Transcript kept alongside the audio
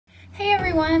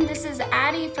everyone, this is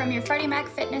Addie from your Freddie Mac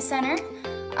Fitness Center.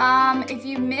 If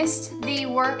you missed the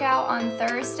workout on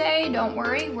Thursday, don't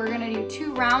worry, we're gonna do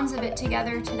 2 rounds of it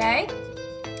together today.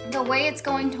 The way it's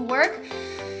going to work,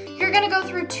 you're gonna go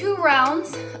through 2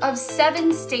 rounds of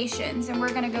 7 stations, and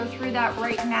we're gonna go through that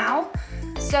right now.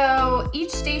 So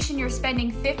each station you're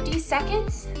spending 50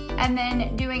 seconds and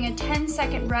then doing a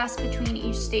 10-second rest between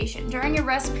each station. During your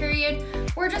rest period,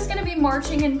 we're just gonna be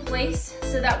marching in place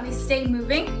so that we stay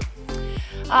moving.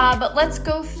 But let's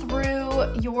go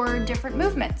through your different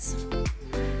movements.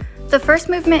 The first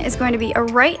movement is going to be a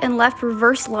right and left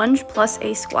reverse lunge plus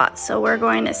a squat. So we're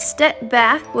going to step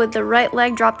back with the right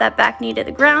leg, drop that back knee to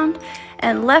the ground,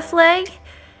 and left leg.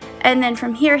 And then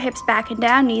from here, hips back and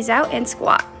down, knees out, and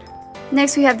squat.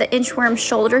 Next, we have the inchworm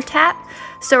shoulder tap.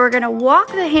 So we're gonna walk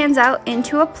the hands out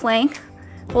into a plank,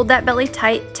 hold that belly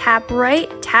tight, tap right,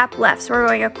 tap left. So we're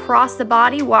going across the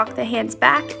body, walk the hands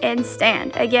back, and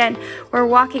stand. Again, we're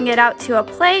walking it out to a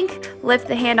plank, lift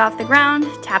the hand off the ground,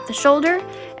 tap the shoulder,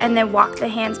 and then walk the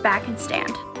hands back and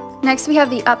stand. Next, we have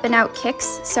the up and out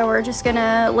kicks. So we're just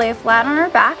gonna lay flat on our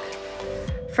back.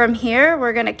 From here,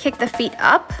 we're gonna kick the feet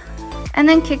up, and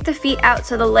then kick the feet out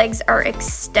so the legs are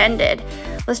extended.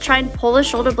 Let's try and pull the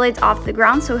shoulder blades off the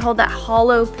ground so we hold that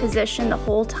hollow position the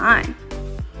whole time.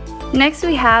 Next,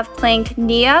 we have plank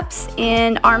knee ups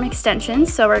and arm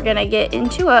extensions. So we're gonna get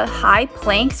into a high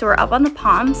plank, so we're up on the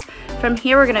palms. From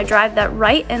here, we're gonna drive that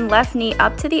right and left knee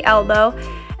up to the elbow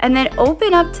and then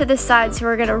open up to the side. So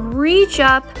we're gonna reach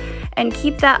up and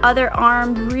keep that other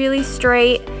arm really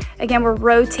straight. Again, we're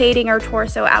rotating our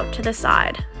torso out to the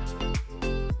side.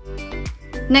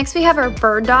 Next, we have our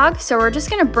bird dog. So we're just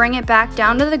gonna bring it back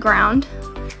down to the ground,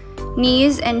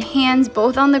 knees and hands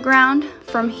both on the ground.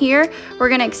 From here, we're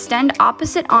gonna extend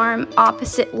opposite arm,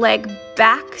 opposite leg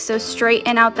back. So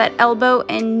straighten out that elbow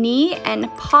and knee and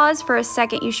pause for a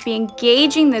second. You should be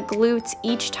engaging the glutes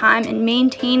each time and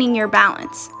maintaining your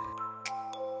balance.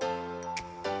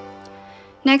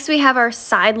 Next, we have our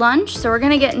side lunge. So we're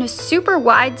gonna get in a super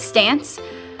wide stance.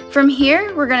 From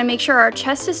here, we're gonna make sure our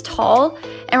chest is tall,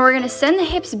 and we're gonna send the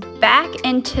hips back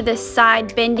into the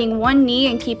side, bending one knee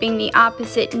and keeping the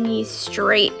opposite knee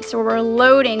straight. So we're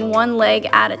loading one leg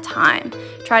at a time.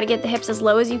 Try to get the hips as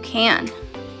low as you can.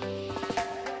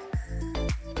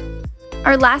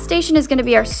 Our last station is gonna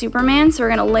be our Superman. So we're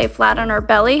gonna lay flat on our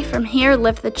belly. From here,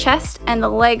 lift the chest and the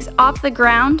legs off the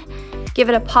ground, give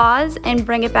it a pause, and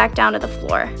bring it back down to the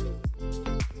floor.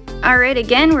 All right,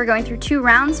 again, we're going through 2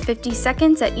 rounds, 50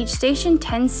 seconds at each station,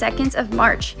 10 seconds of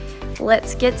march.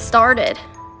 Let's get started.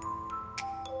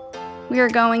 We are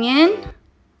going in,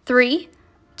 3,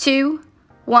 2,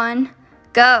 1,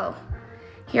 go.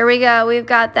 Here we go, we've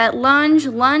got that lunge,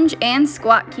 and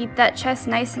squat. Keep that chest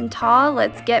nice and tall.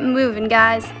 Let's get moving,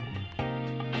 guys.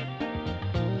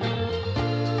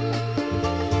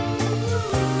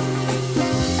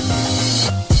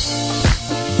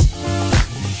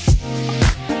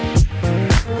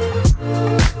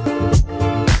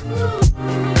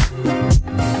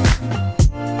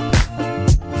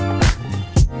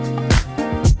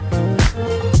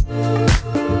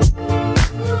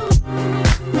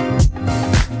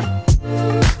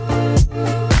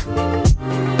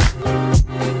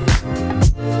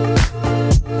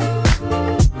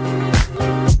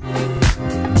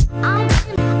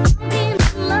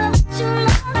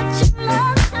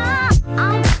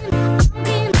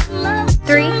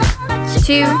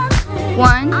 Two,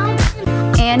 1,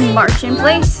 and march in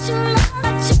place.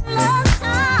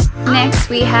 Next,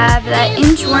 we have that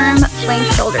inchworm plank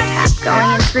shoulder tap going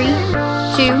in 3,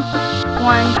 2,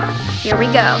 1. Here we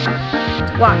go.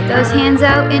 Walk those hands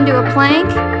out into a plank.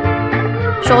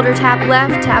 Shoulder tap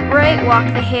left, tap right.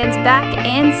 Walk the hands back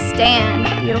and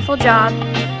stand. Beautiful job.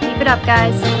 Keep it up,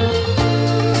 guys.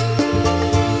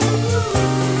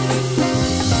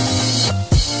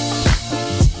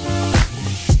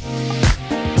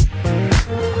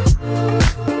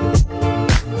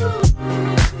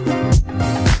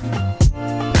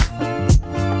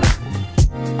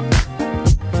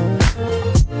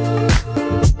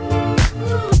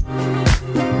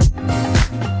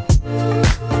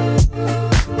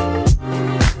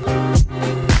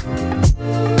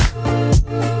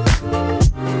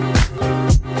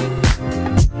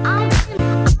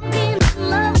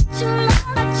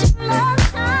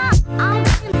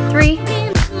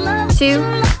 Two,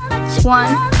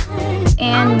 1,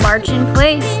 and march in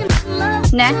place.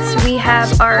 Next, we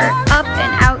have our up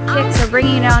and out kick, so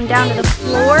bringing it on down to the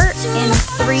floor in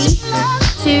 3,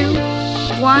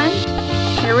 2, 1.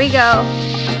 Here we go.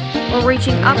 We're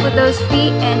reaching up with those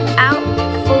feet and out,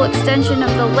 full extension of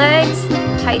the legs.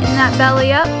 Tighten that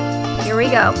belly up. Here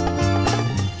we go.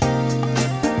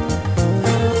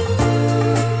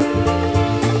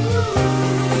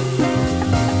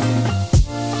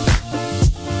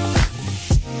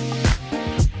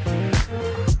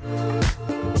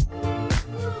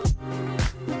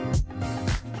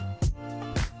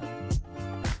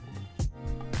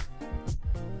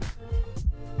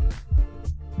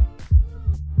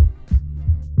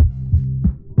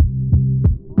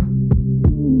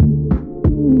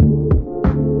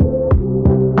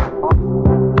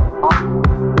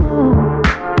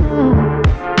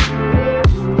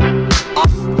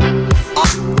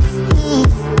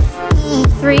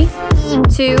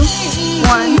 2, 1,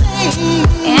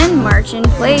 and march in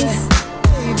place.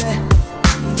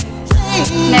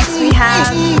 Next we have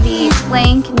the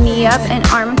plank knee up and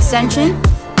arm extension.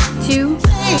 2,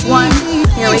 1,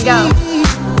 here we go.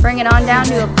 Bring it on down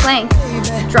to a plank.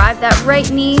 Drive that right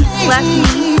knee, left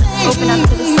knee, open up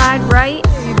to the side, right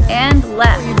and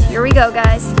left. Here we go,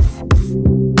 guys.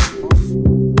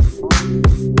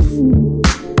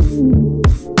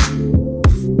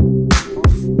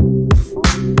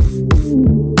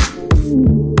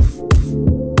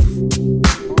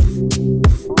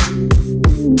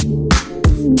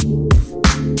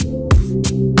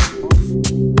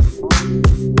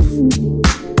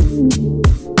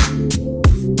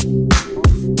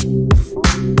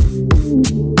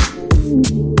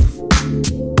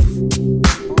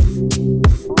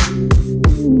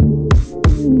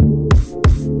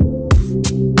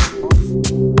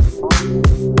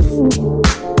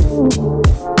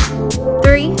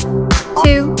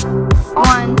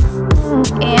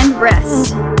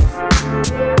 Rest.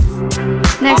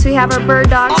 Next we have our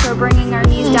bird dog, so bringing our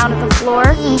knees down to the floor,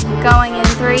 going in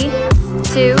 3,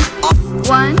 2,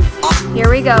 1,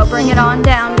 here we go. Bring it on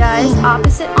down, guys.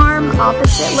 Opposite arm,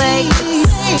 opposite leg,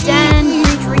 extend,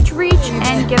 reach,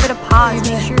 and give it a pause.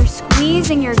 Make sure you're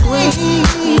squeezing your glutes,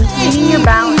 maintaining your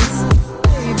balance.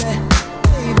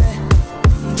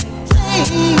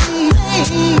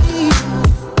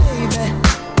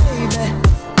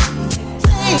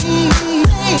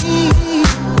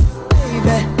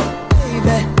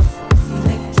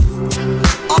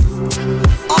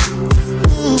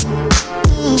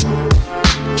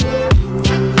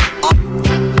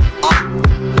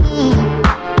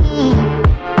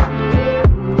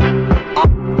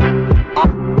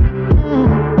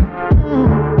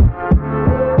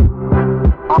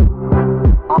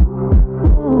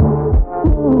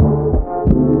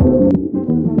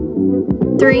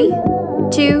 Three,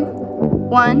 2,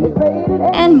 1,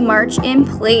 and march in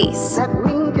place.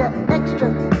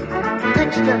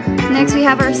 Next we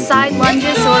have our side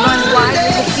lunges, so we're going wide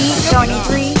with the feet, going in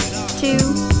 3, 2,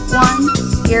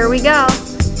 1, here we go.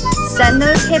 Send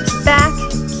those hips back,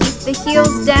 keep the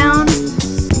heels down,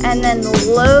 and then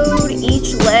load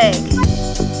each leg.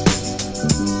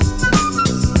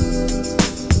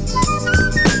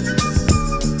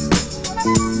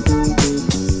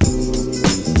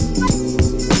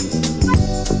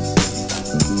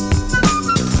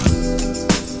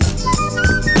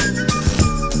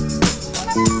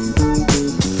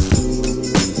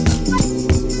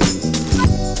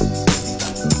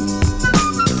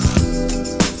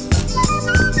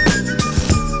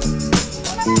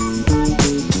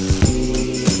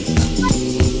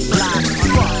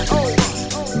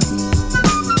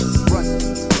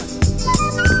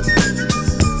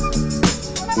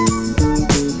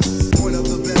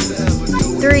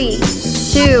 Three,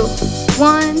 2,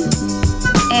 1,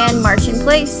 and march in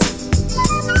place.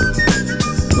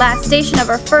 Last station of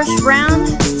our first round,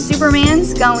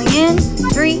 Superman's going in.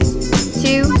 3,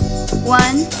 2, 1,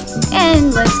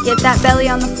 and let's get that belly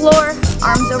on the floor,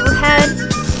 arms overhead,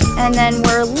 and then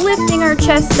we're lifting our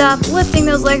chest up, lifting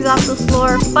those legs off the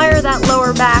floor, fire that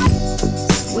lower back,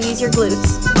 squeeze your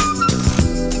glutes.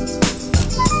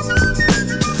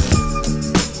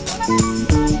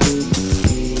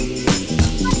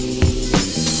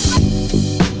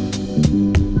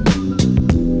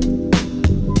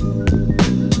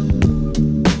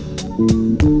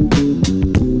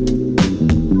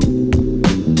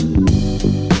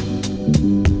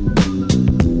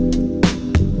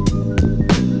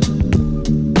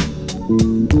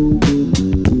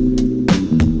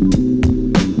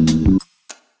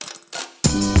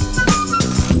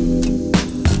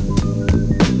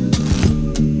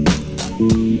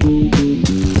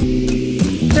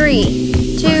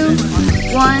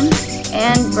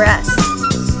 And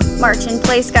rest. March in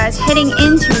place, guys. Heading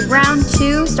into round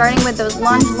 2, starting with those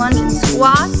lunge, and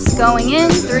squats. Going in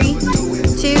 3,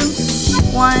 2,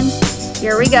 1.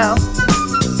 Here we go.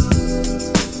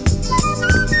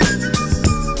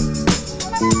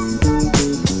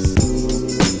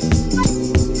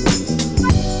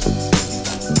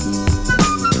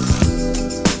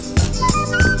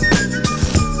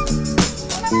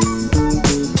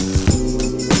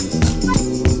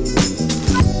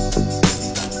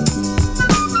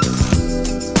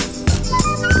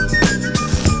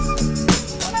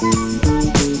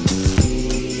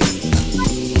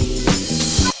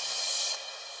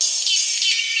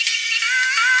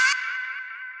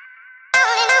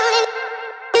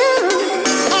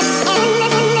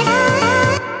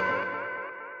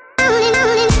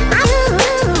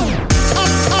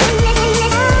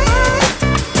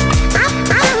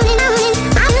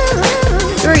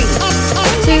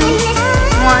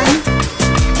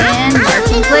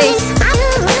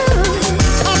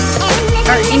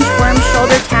 inchworm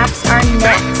shoulder taps are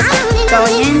next.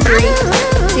 Going in, 3,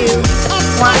 2,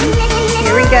 1.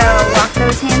 Here we go. Walk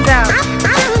those hands out.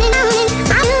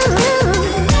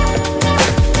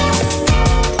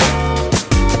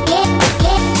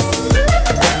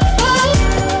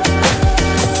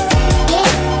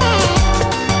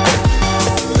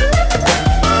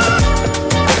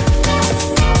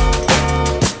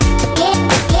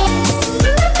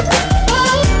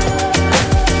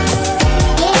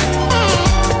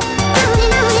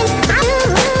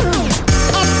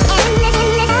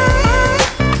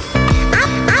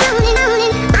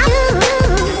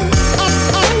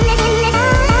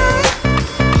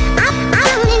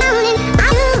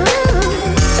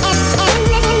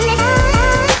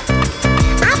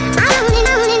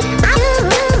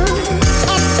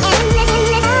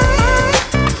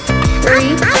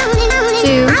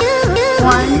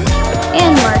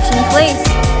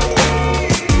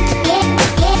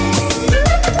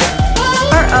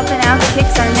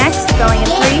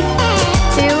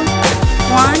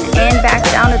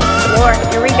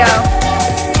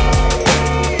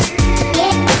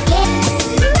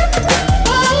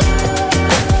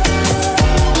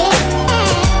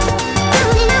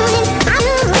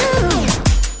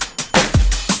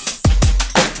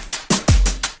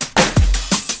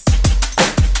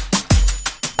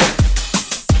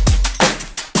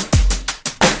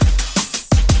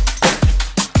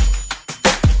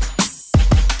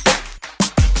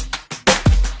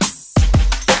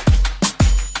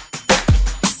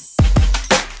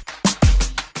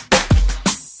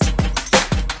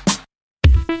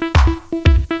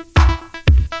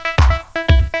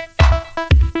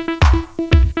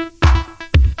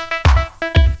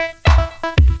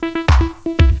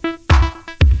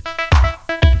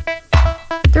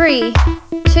 3,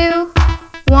 2,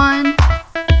 1,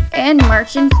 and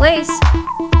march in place.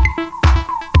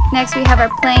 Next we have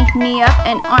our plank knee up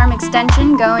and arm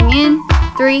extension going in.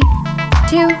 3,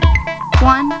 2,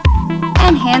 1,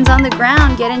 and hands on the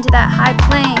ground. Get into that high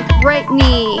plank. Right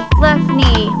knee, left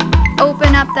knee.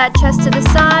 Open up that chest to the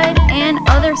side and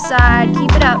other side.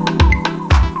 Keep it up.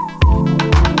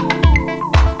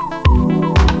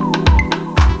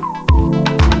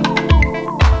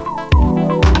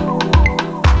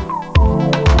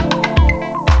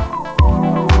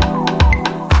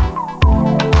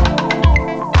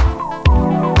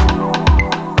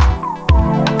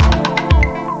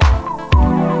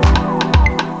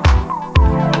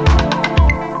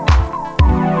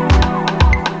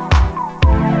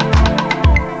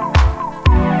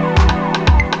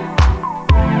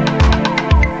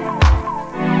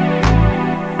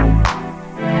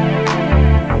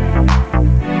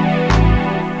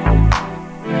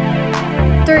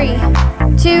 Three,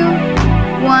 2,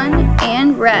 1,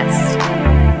 and rest.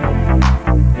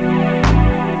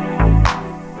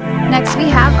 Next we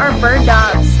have our bird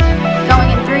dogs. Going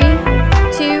in 3,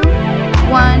 2,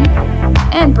 1,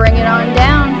 and bring it on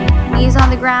down. Knees on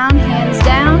the ground, hands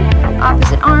down.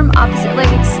 Opposite arm, opposite leg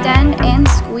extend and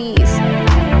squeeze.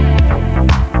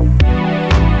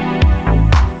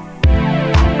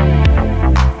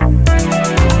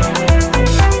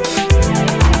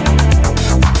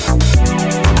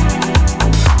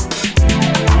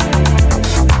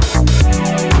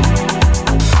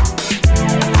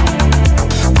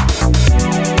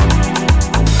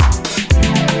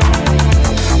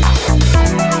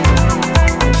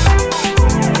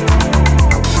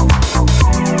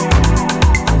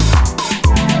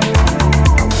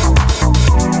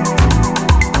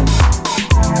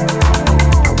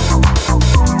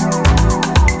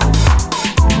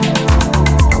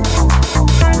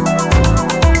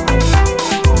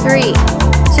 Three,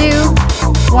 2,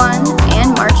 1,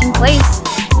 and march in place.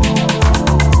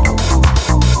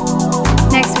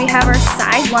 Next we have our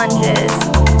side lunges.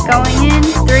 Going in,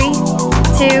 3,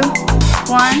 2,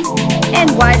 1,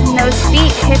 and widen those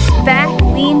feet, hips back,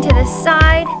 lean to the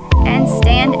side, and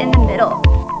stand in the middle.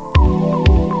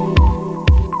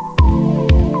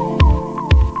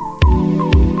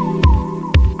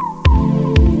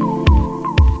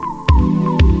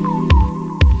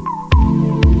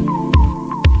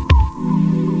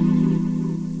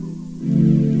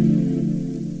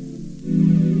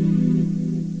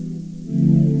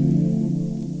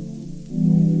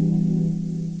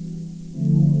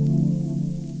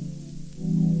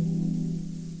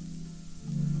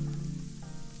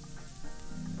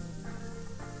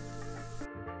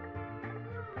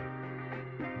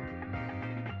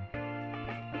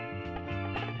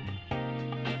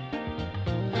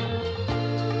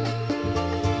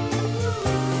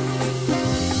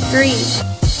 Three,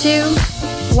 2,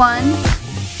 1,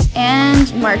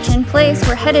 and march in place.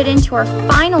 We're headed into our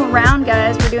final round,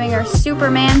 guys. We're doing our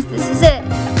Supermans. This is it.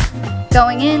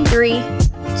 Going in 3,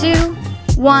 2,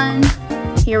 1.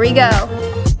 Here we go.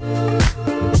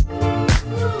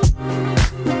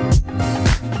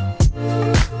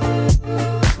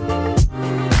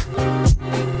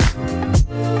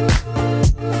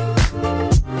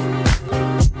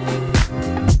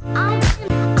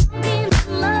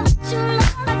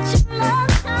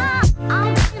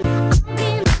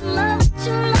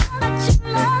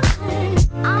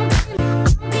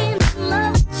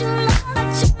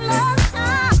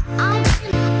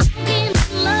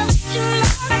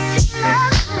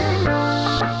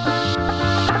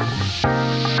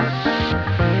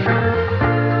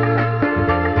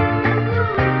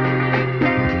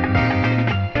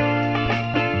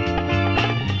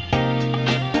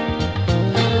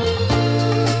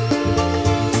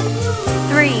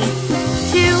 Three,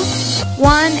 two,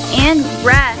 one, and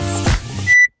rest.